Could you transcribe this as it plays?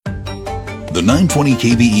The 920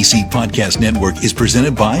 KVEC Podcast Network is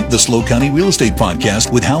presented by the SLO County Real Estate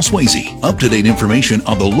Podcast with Hal Swayze. Up-to-date information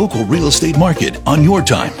on the local real estate market on your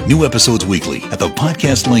time. New episodes weekly at the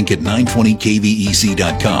podcast link at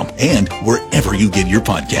 920kvec.com and wherever you get your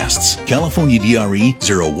podcasts. California DRE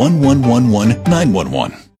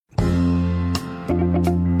 01111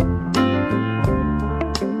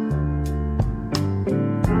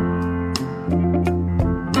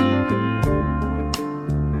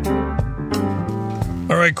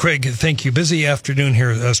 All right, Craig, thank you. Busy afternoon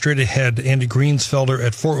here. Straight ahead, Andy Greensfelder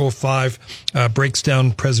at 4:05 breaks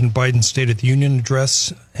down President Biden's State of the Union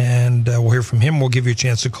address, and we'll hear from him. We'll give you a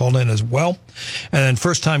chance to call in as well. And then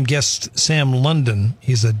first-time guest Sam London.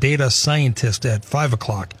 He's a data scientist at 5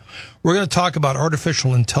 o'clock. We're going to talk about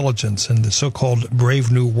artificial intelligence and the so-called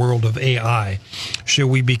brave new world of AI. Should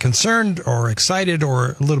we be concerned or excited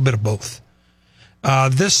or a little bit of both?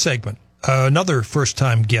 This segment, another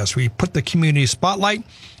first-time guest. We put the community spotlight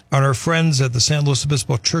on our friends at the San Luis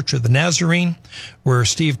Obispo Church of the Nazarene, where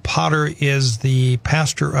Steve Potter is the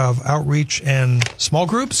pastor of outreach and small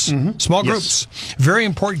groups. Mm-hmm. Small groups. Very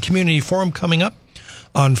important community forum coming up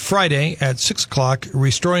on Friday at 6 o'clock,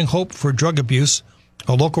 Restoring Hope for Drug Abuse,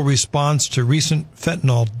 a local response to recent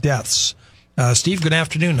fentanyl deaths. Steve, good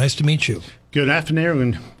afternoon. Nice to meet you. Good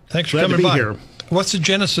afternoon. Thanks for coming by. Here. What's the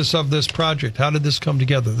genesis of this project? How did this come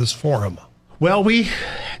together, this forum? Well, we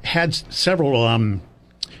had several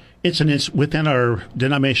incidents within our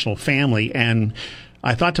denominational family, and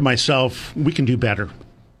I thought to myself, we can do better.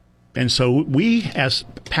 And so we, as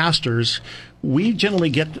pastors, we generally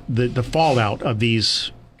get the fallout of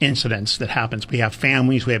these incidents that happens. We have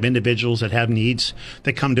families, we have individuals that have needs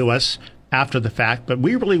that come to us after the fact, but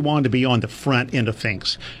we really want to be on the front end of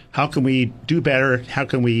things. How can we do better? How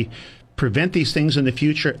can we prevent these things in the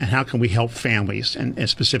future, and how can we help families and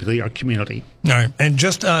specifically our community? All right. And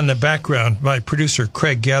just on the background, my producer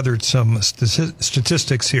Craig gathered some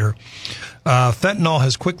statistics here. Fentanyl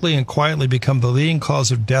has quickly and quietly become the leading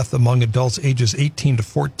cause of death among adults ages 18 to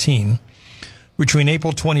 14. Between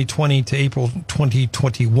April 2020 to April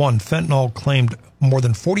 2021, fentanyl claimed more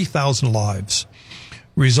than 40,000 lives,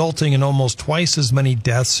 resulting in almost twice as many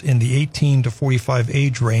deaths in the 18 to 45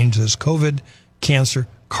 age range as COVID, cancer,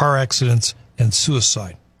 car accidents, and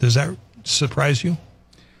suicide. Does that surprise you?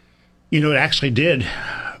 You know, it actually did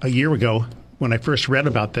a year ago when I first read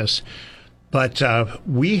about this. But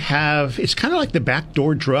it's kind of like the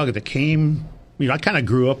backdoor drug that came, I kind of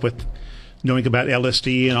grew up with knowing about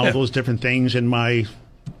LSD and all those different things in my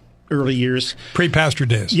early years. Pre-pastor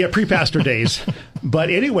days. Yeah, pre-pastor days. But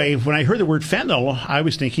anyway, when I heard the word fentanyl, I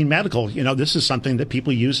was thinking medical. This is something that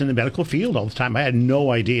people use in the medical field all the time. I had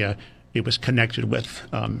no idea it was connected with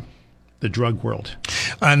the drug world.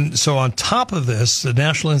 And so on top of this, the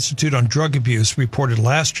National Institute on Drug Abuse reported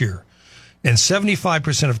last year in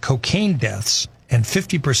 75% of cocaine deaths and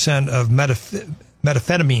 50% of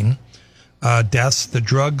methamphetamine deaths, the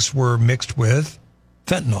drugs were mixed with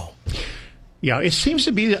fentanyl. Yeah, it seems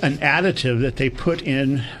to be an additive that they put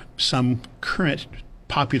in some current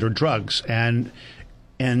popular drugs. And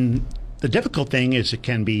the difficult thing is it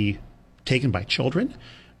can be taken by children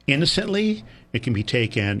innocently. It can be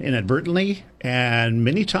taken inadvertently. And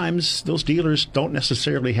many times those dealers don't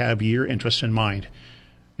necessarily have your interests in mind.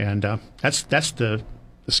 And that's the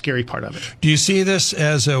scary part of it. Do you see this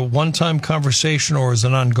as a one-time conversation or as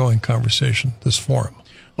an ongoing conversation, this forum?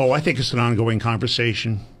 Oh, I think it's an ongoing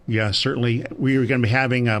conversation. Yeah, certainly. We are going to be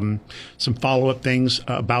having some follow-up things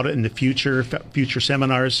about it in the future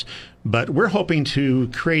seminars. But we're hoping to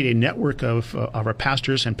create a network of our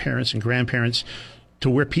pastors and parents and grandparents to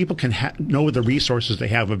where people can know the resources they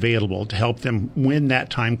have available to help them when that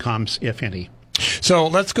time comes, if any. So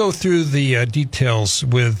let's go through the details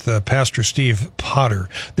with Pastor Steve Potter.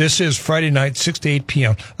 This is Friday night, 6 to 8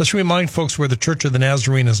 p.m. Let's remind folks where the Church of the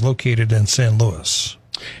Nazarene is located in San Luis.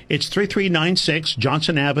 It's 3396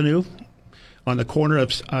 Johnson Avenue on the corner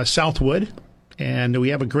of Southwood. And we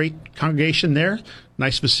have a great congregation there,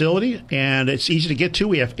 nice facility, and it's easy to get to.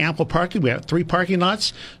 We have ample parking. We have 3 parking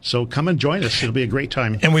lots. So come and join us. It'll be a great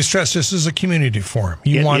time. And we stress this is a community forum.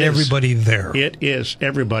 You want everybody there. It is,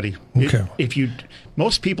 everybody. Okay.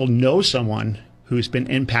 Most people know someone who's been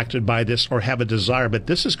impacted by this or have a desire, but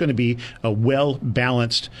this is going to be a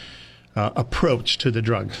well-balanced approach to the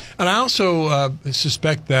drug. And I also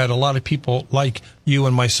suspect that a lot of people like you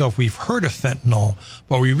and myself, we've heard of fentanyl,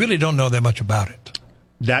 but we really don't know that much about it.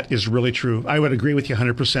 That is really true. I would agree with you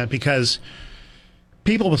 100% because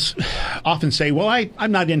people often say, well,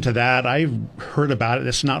 I'm not into that. I've heard about it.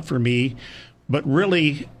 It's not for me. But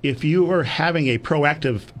really, if you were having a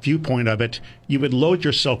proactive viewpoint of it, you would load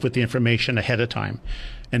yourself with the information ahead of time.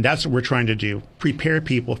 And that's what we're trying to do, prepare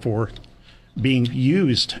people for being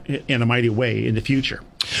used in a mighty way in the future.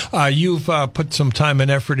 You've put some time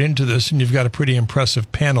and effort into this, and you've got a pretty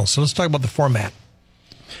impressive panel. So let's talk about the format.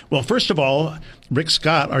 Well, first of all, Rick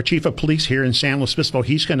Scott, our chief of police here in San Luis Obispo,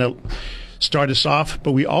 he's going to start us off.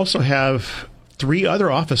 But we also have 3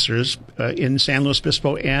 other officers in San Luis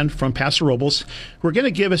Obispo and from Paso Robles who are going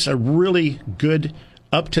to give us a really good,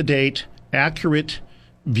 up-to-date, accurate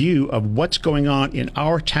view of what's going on in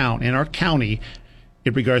our town, in our county,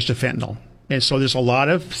 in regards to fentanyl. And so there's a lot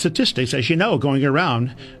of statistics, as you know, going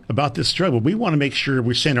around about this drug. But we want to make sure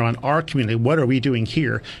we center on our community. What are we doing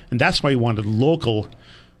here? And that's why we wanted local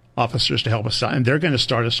officers to help us out. And they're going to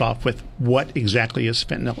start us off with what exactly is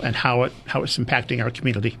fentanyl and how it's impacting our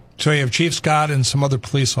community. So you have Chief Scott and some other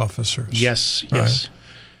police officers. Yes.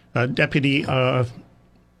 Right. Deputy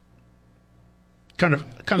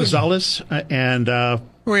Canizales and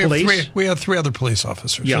police. We have 3 other police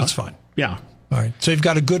officers. Yeah. So that's fine. Yeah. All right. So you've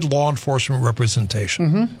got a good law enforcement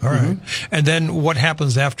representation. All right. And then what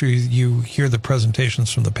happens after you hear the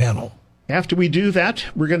presentations from the panel? After we do that,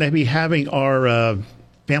 we're going to be having our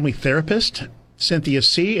family therapist, Cynthia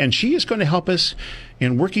C., and she is going to help us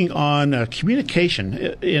in working on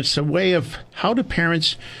communication. It's a way of how do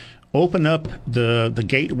parents open up the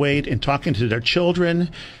gateway in talking to their children.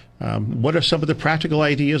 What are some of the practical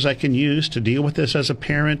ideas I can use to deal with this as a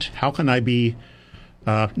parent? How can I be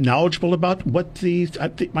knowledgeable about what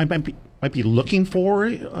might be looking for,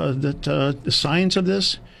 the signs of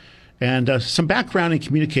this, and some background in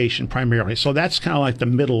communication primarily. So that's kind of like the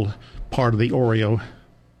middle part of the Oreo.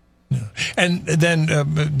 Yeah. And then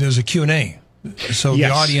there's a Q&A. So Yes.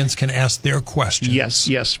 the audience can ask their questions.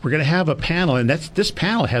 Yes. We're going to have a panel, and this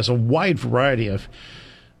panel has a wide variety of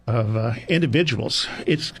individuals.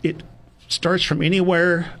 It starts from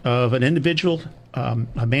anywhere of an individual,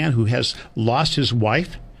 a man who has lost his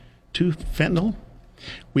wife to fentanyl.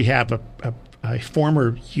 We have a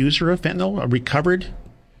former user of fentanyl, a recovered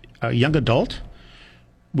young adult.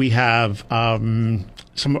 We have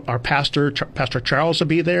our pastor Charles will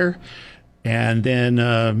be there. And then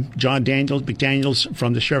John McDaniels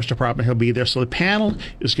from the Sheriff's Department, he'll be there. So the panel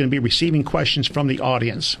is going to be receiving questions from the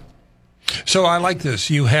audience. So I like this.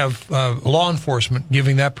 You have law enforcement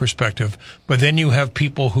giving that perspective, but then you have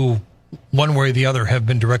people who, one way or the other, have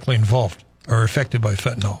been directly involved or affected by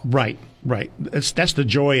fentanyl. Right. That's the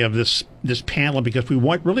joy of this panel, because we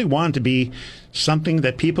really want it to be something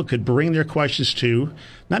that people could bring their questions to,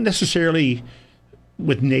 not necessarily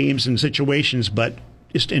with names and situations, but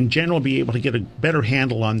just in general be able to get a better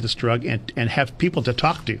handle on this drug and have people to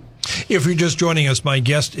talk to. If you're just joining us, my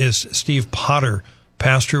guest is Steve Potter,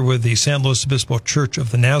 pastor with the San Luis Obispo Church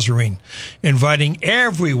of the Nazarene, inviting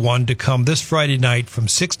everyone to come this Friday night from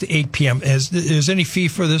 6 to 8 p.m. Is any fee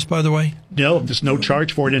for this, by the way? No, there's no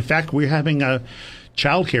charge for it. In fact, we're having a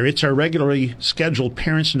childcare. It's our regularly scheduled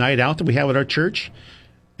parents' night out that we have at our church.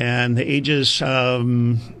 And the ages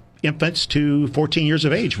infants to 14 years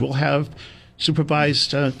of age, we'll have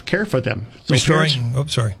supervised care for them. So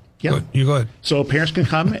Sorry. Yeah. You go ahead. So parents can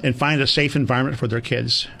come and find a safe environment for their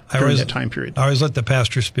kids during that time period. I always let the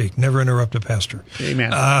pastor speak. Never interrupt a pastor.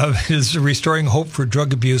 Amen. Is Restoring Hope for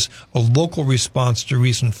Drug Abuse a local response to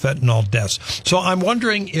recent fentanyl deaths? So I'm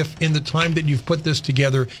wondering if in the time that you've put this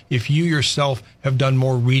together, if you yourself have done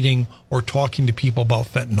more reading or talking to people about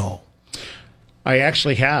fentanyl. I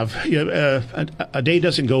actually have. A day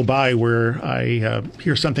doesn't go by where I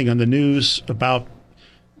hear something on the news about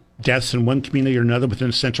deaths in one community or another within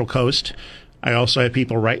the Central Coast. I also have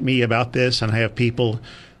people write me about this, and I have people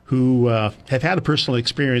who have had a personal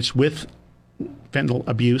experience with fentanyl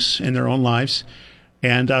abuse in their own lives.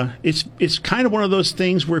 And it's kind of one of those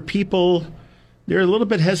things where people, they're a little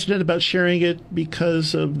bit hesitant about sharing it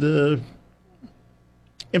because of the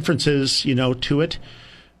inferences, to it.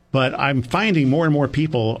 But I'm finding more and more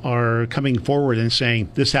people are coming forward and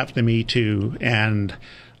saying, this happened to me too, and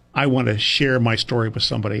I want to share my story with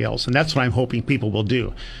somebody else. And that's what I'm hoping people will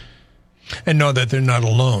do. And know that they're not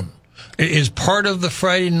alone. Is part of the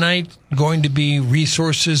Friday night going to be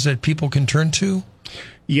resources that people can turn to?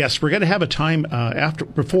 Yes, we're going to have a time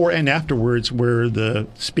before and afterwards where the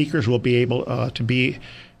speakers will be able to be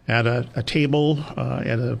at a table,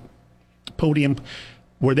 at a podium,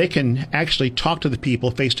 where they can actually talk to the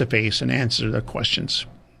people face-to-face and answer their questions,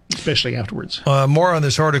 especially afterwards. More on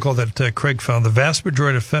this article that Craig found. The vast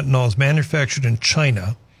majority of fentanyl is manufactured in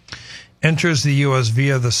China, enters the U.S.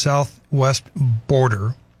 via the southwest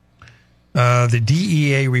border. The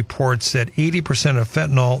DEA reports that 80% of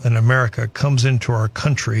fentanyl in America comes into our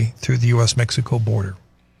country through the U.S.-Mexico border.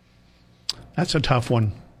 That's a tough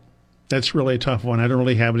one. That's really a tough one. I don't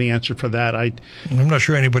really have any answer for that. I'm not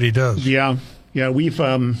sure anybody does. Yeah. We've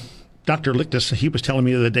Dr. Lichtus, he was telling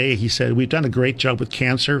me the other day. He said we've done a great job with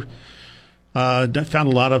cancer. Found a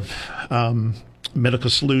lot of medical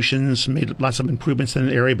solutions, made lots of improvements in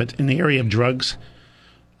the area, but in the area of drugs,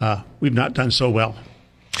 we've not done so well.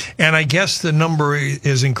 And I guess the number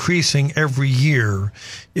is increasing every year.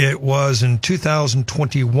 It was in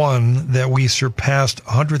 2021 that we surpassed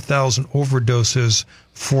 100,000 overdoses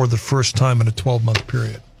for the first time in a 12-month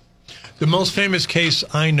period. The most famous case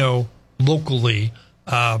I know locally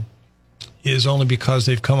is only because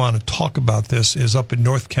they've come on to talk about this, is up in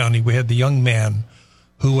North County. We had the young man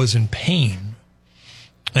who was in pain,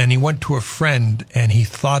 and he went to a friend, and he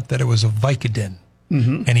thought that it was a Vicodin.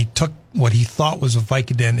 Mm-hmm. And he took what he thought was a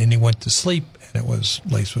Vicodin, and he went to sleep, and it was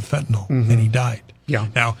laced with fentanyl, and he died. Yeah.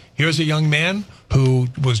 Now, here's a young man who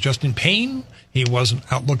was just in pain. He wasn't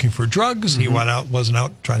out looking for drugs. He wasn't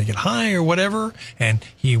out trying to get high or whatever, and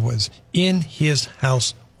he was in his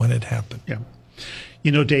house when it happened. Yeah.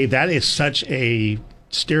 Dave, that is such a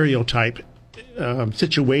stereotype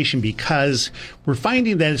situation, because we're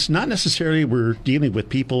finding that it's not necessarily we're dealing with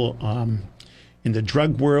people in the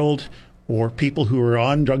drug world or people who are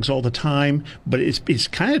on drugs all the time, but it's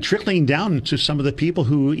kind of trickling down to some of the people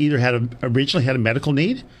who either originally had a medical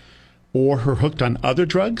need or were hooked on other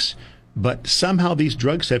drugs, but somehow these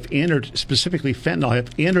drugs have entered, specifically fentanyl, have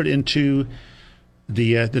entered into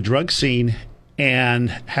the drug scene and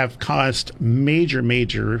have caused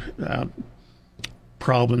major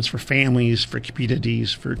problems for families, for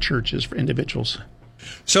communities, for churches, for individuals.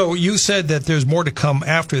 So you said that there's more to come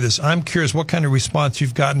after this. I'm curious what kind of response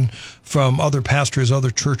you've gotten from other pastors, other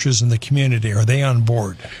churches in the community. Are they on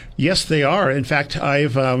board? Yes, they are. In fact,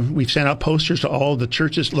 we've sent out posters to all the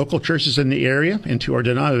churches, local churches in the area, and to our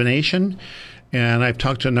denomination. And I've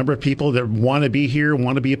talked to a number of people that want to be here,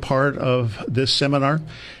 want to be a part of this seminar.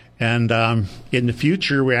 And in the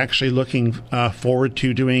future, we're actually looking forward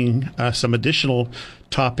to doing some additional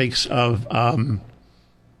topics of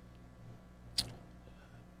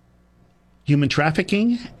human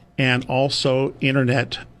trafficking and also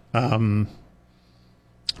internet, what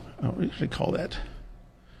do they call that?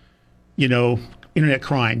 Internet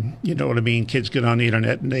crime. You know what I mean? Kids get on the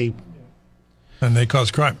internet and they cause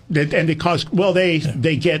crime.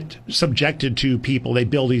 They get subjected to people. They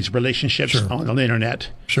build these relationships on the internet.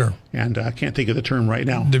 Sure. And I can't think of the term right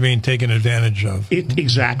now. They're being taken advantage of.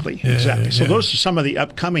 Exactly. So those are some of the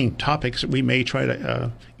upcoming topics that we may try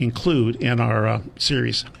to include in our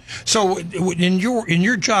series. So in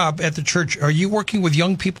your job at the church, are you working with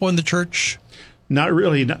young people in the church? Not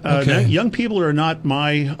really. Okay. Young people are not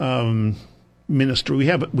my ministry.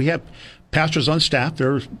 We have pastors on staff.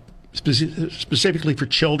 They're specifically for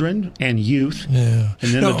children and youth, and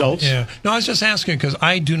then adults. Yeah. No, I was just asking because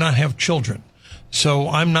I do not have children, so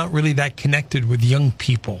I'm not really that connected with young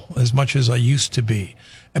people as much as I used to be.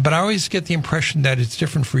 But I always get the impression that it's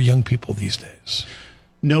different for young people these days.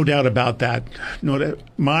 No doubt about that. No doubt.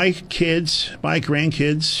 My kids, my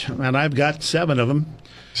grandkids, and I've got 7 of them.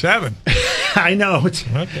 7? I know. It's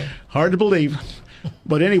hard to believe.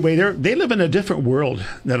 But anyway, they live in a different world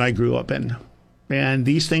than I grew up in. And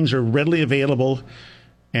these things are readily available,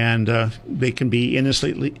 and they can be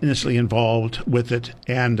innocently involved with it.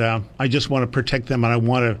 And I just want to protect them, and I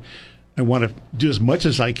want to do as much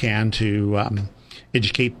as I can to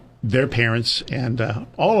educate their parents and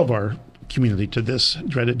all of our community to this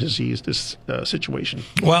dreaded disease, this situation.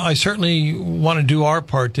 Well, I certainly want to do our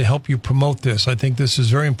part to help you promote this. I think this is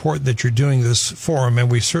very important that you're doing this forum,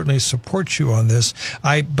 and we certainly support you on this.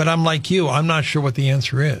 But I'm like you. I'm not sure what the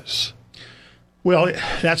answer is. Well,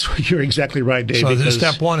 you're exactly right, Dave. So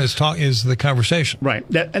step one is the conversation, right?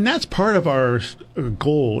 And that's part of our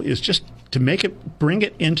goal, is just to bring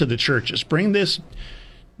it into the churches, bring this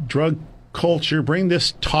drug culture, bring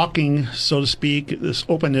this talking, so to speak, this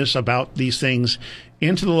openness about these things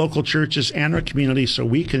into the local churches and our community, so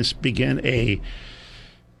we can begin a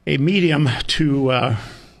medium to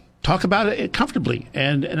talk about it comfortably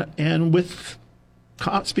and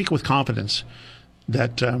speak with confidence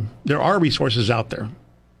that there are resources out there.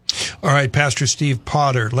 All right, Pastor Steve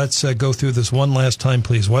Potter, let's go through this one last time,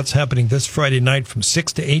 please. What's happening this Friday night from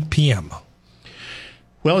 6 to 8 p.m.?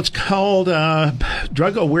 Well, it's called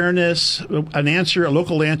Drug Awareness, a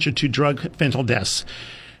local answer to drug fentanyl deaths.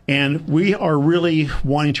 And we are really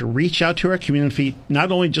wanting to reach out to our community,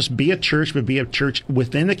 not only just be a church, but be a church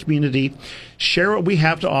within the community, share what we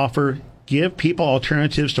have to offer, give people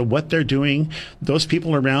alternatives to what they're doing, those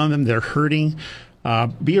people around them that are hurting.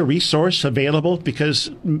 be a resource available,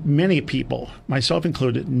 because many people, myself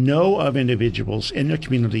included, know of individuals in their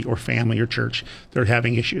community or family or church that are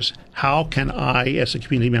having issues. How can I, as a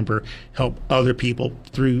community member, help other people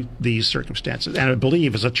through these circumstances? And I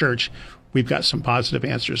believe as a church, we've got some positive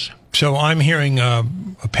answers. So I'm hearing a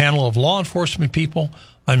panel of law enforcement people.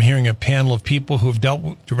 I'm hearing a panel of people who have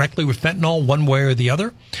dealt directly with fentanyl one way or the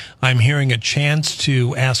other. I'm hearing a chance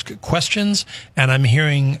to ask questions, and I'm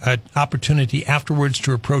hearing an opportunity afterwards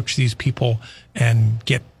to approach these people and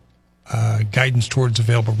get guidance towards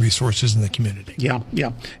available resources in the community. Yeah.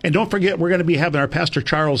 And don't forget, we're going to be having our Pastor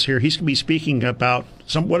Charles here. He's going to be speaking about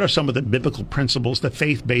what are some of the biblical principles, the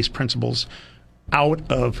faith-based principles out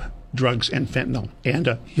of drugs and fentanyl,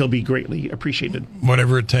 and he'll be greatly appreciated.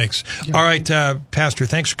 Whatever it takes. Yeah. All right, Pastor,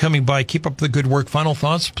 thanks for coming by. Keep up the good work. Final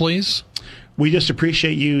thoughts, please. We just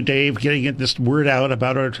appreciate you, Dave, getting this word out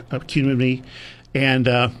about our community, and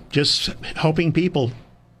just helping people,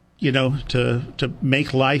 to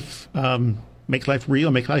make life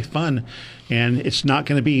real, make life fun. And it's not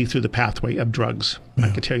going to be through the pathway of drugs. Yeah. I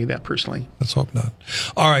can tell you that personally. Let's hope not.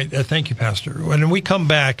 All right. Thank you, Pastor. When we come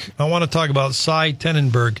back, I want to talk about Cy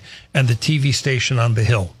Tenenberg and the TV station on the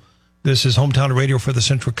Hill. This is Hometown Radio for the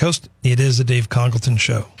Central Coast. It is the Dave Congleton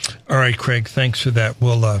Show. All right, Craig, thanks for that.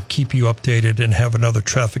 We'll keep you updated and have another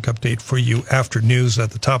traffic update for you after news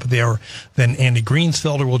at the top of the hour. Then Andy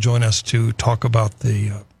Greensfelder will join us to talk about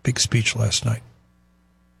the big speech last night.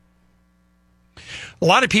 A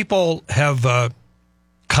lot of people have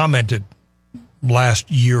commented last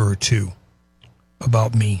year or two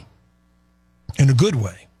about me in a good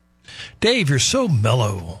way. Dave, you're so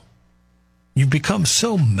mellow. You've become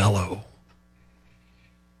so mellow.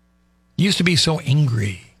 You used to be so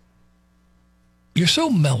angry. You're so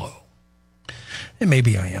mellow. And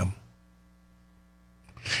maybe I am.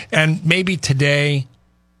 And maybe today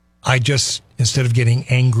I just, instead of getting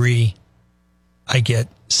angry, I get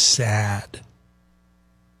sad.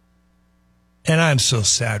 And I'm so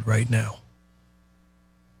sad right now.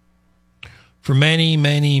 For many,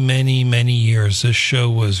 many, many, many years, this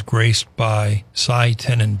show was graced by Cy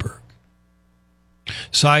Tenenberg.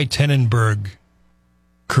 Cy Tenenberg,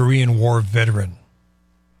 Korean War veteran,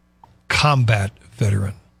 combat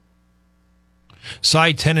veteran.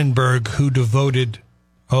 Cy Tenenberg, who devoted,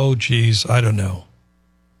 the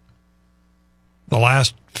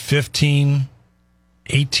last 15,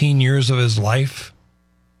 18 years of his life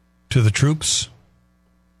to the troops.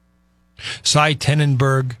 Cy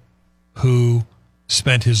Tenenberg, who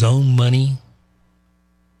spent his own money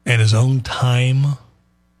and his own time.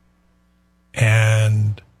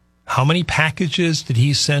 And how many packages did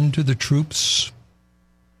he send to the troops?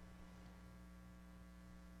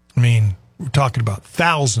 I mean, we're talking about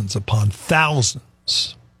thousands upon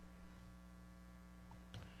thousands.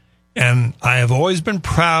 And I have always been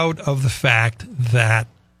proud of the fact that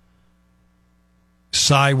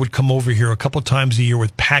Cy would come over here a couple times a year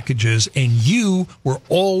with packages, and you were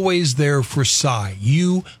always there for Cy.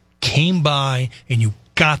 You came by and you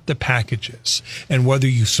got the packages. And whether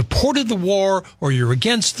you supported the war or you're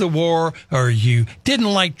against the war or you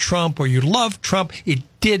didn't like Trump or you loved Trump, it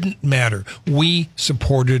didn't matter. We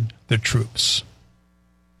supported the troops.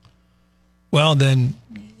 Well, then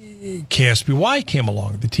KSBY came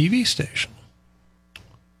along, the TV station.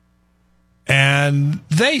 And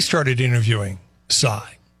they started interviewing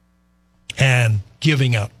Cy and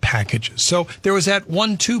giving out packages. So there was that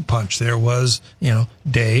 1-2 punch. There was,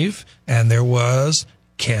 Dave, and there was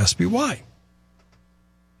KSBY.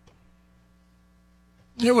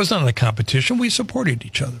 It was not a competition. We supported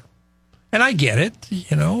each other. And I get it.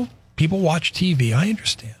 People watch TV. I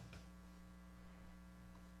understand.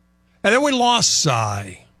 And then we lost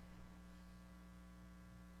Cy.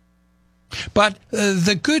 But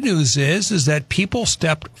the good news is that people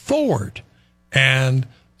stepped forward and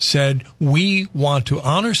said, we want to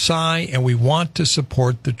honor Cy and we want to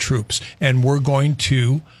support the troops. And we're going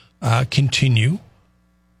to continue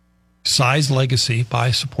Cy's legacy by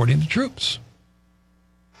supporting the troops.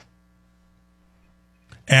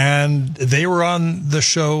 And they were on the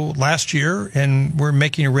show last year, and we're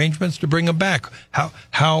making arrangements to bring them back.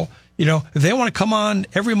 How if they want to come on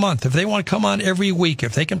every month, if they want to come on every week,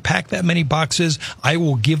 if they can pack that many boxes, I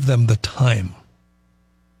will give them the time.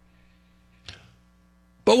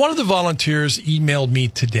 But one of the volunteers emailed me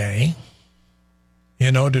today,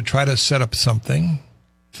 to try to set up something,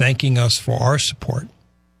 thanking us for our support.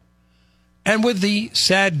 And with the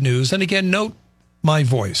sad news, and again, note my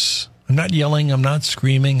voice. I'm not yelling, I'm not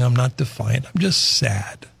screaming, I'm not defiant, I'm just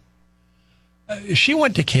sad. She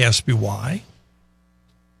went to KSBY,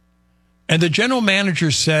 and the general manager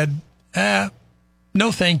said,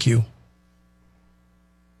 no thank you.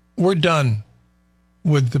 we're done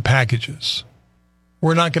with the packages.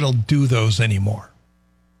 We're not going to do those anymore.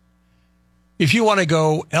 If you want to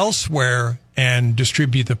go elsewhere and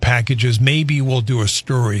distribute the packages, maybe we'll do a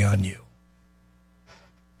story on you.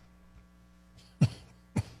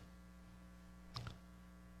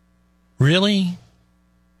 Really?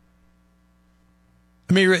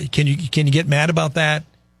 I mean, can you get mad about that?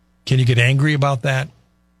 Can you get angry about that?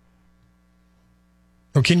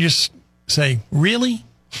 Or can you just say, really?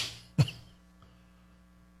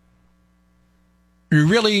 You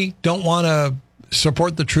really don't want to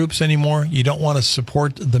support the troops anymore? You don't want to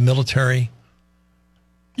support the military?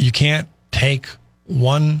 You can't take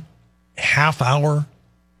 1 half hour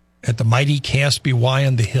at the mighty KSBY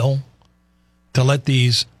on the Hill to let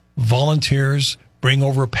these volunteers bring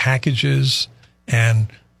over packages and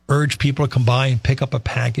urge people to come by and pick up a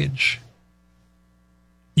package?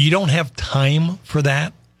 You don't have time for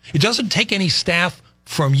that? It doesn't take any staff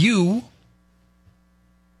from you.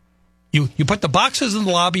 You put the boxes in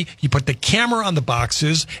the lobby, you put the camera on the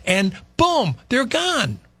boxes, and boom, they're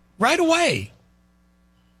gone right away.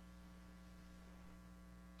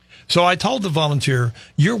 So I told the volunteer,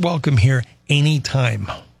 you're welcome here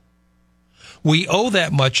anytime. We owe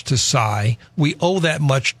that much to Cy. We owe that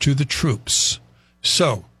much to the troops.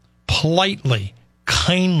 So, politely,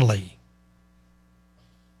 kindly,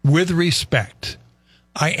 with respect,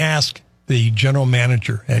 I ask the general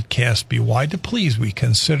manager at KSBY to please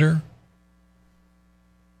reconsider.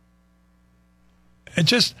 And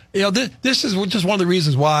just, this is just one of the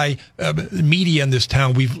reasons why the media in this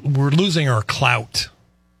town, we're losing our clout.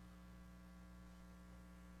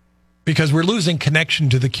 Because we're losing connection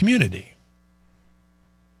to the community.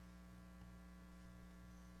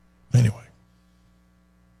 Anyway,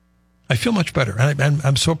 I feel much better.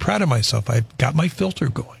 I'm so proud of myself. I've got my filter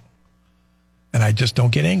going. And I just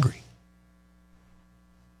don't get angry.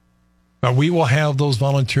 But we will have those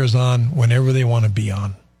volunteers on whenever they want to be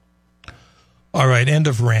on. All right, end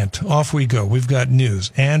of rant. Off we go. We've got news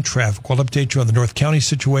and traffic. We'll update you on the North County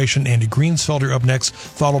situation. Andy Greensfelder up next,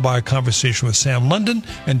 followed by a conversation with Sam London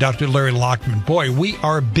and Dr. Larry Lockman. Boy, we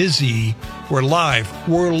are busy. We're live.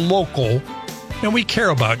 We're local. And we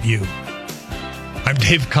care about you. I'm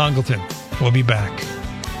Dave Congleton. We'll be back.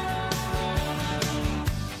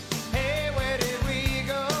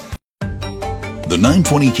 The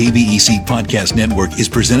 920 KVEC Podcast Network is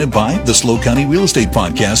presented by the SLO County Real Estate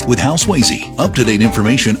Podcast with Hal Swayze. Up-to-date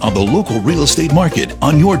information on the local real estate market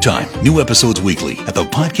on your time. New episodes weekly at the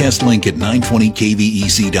podcast link at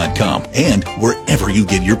 920kvec.com and wherever you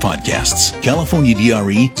get your podcasts. California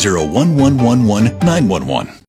DRE 01111 911.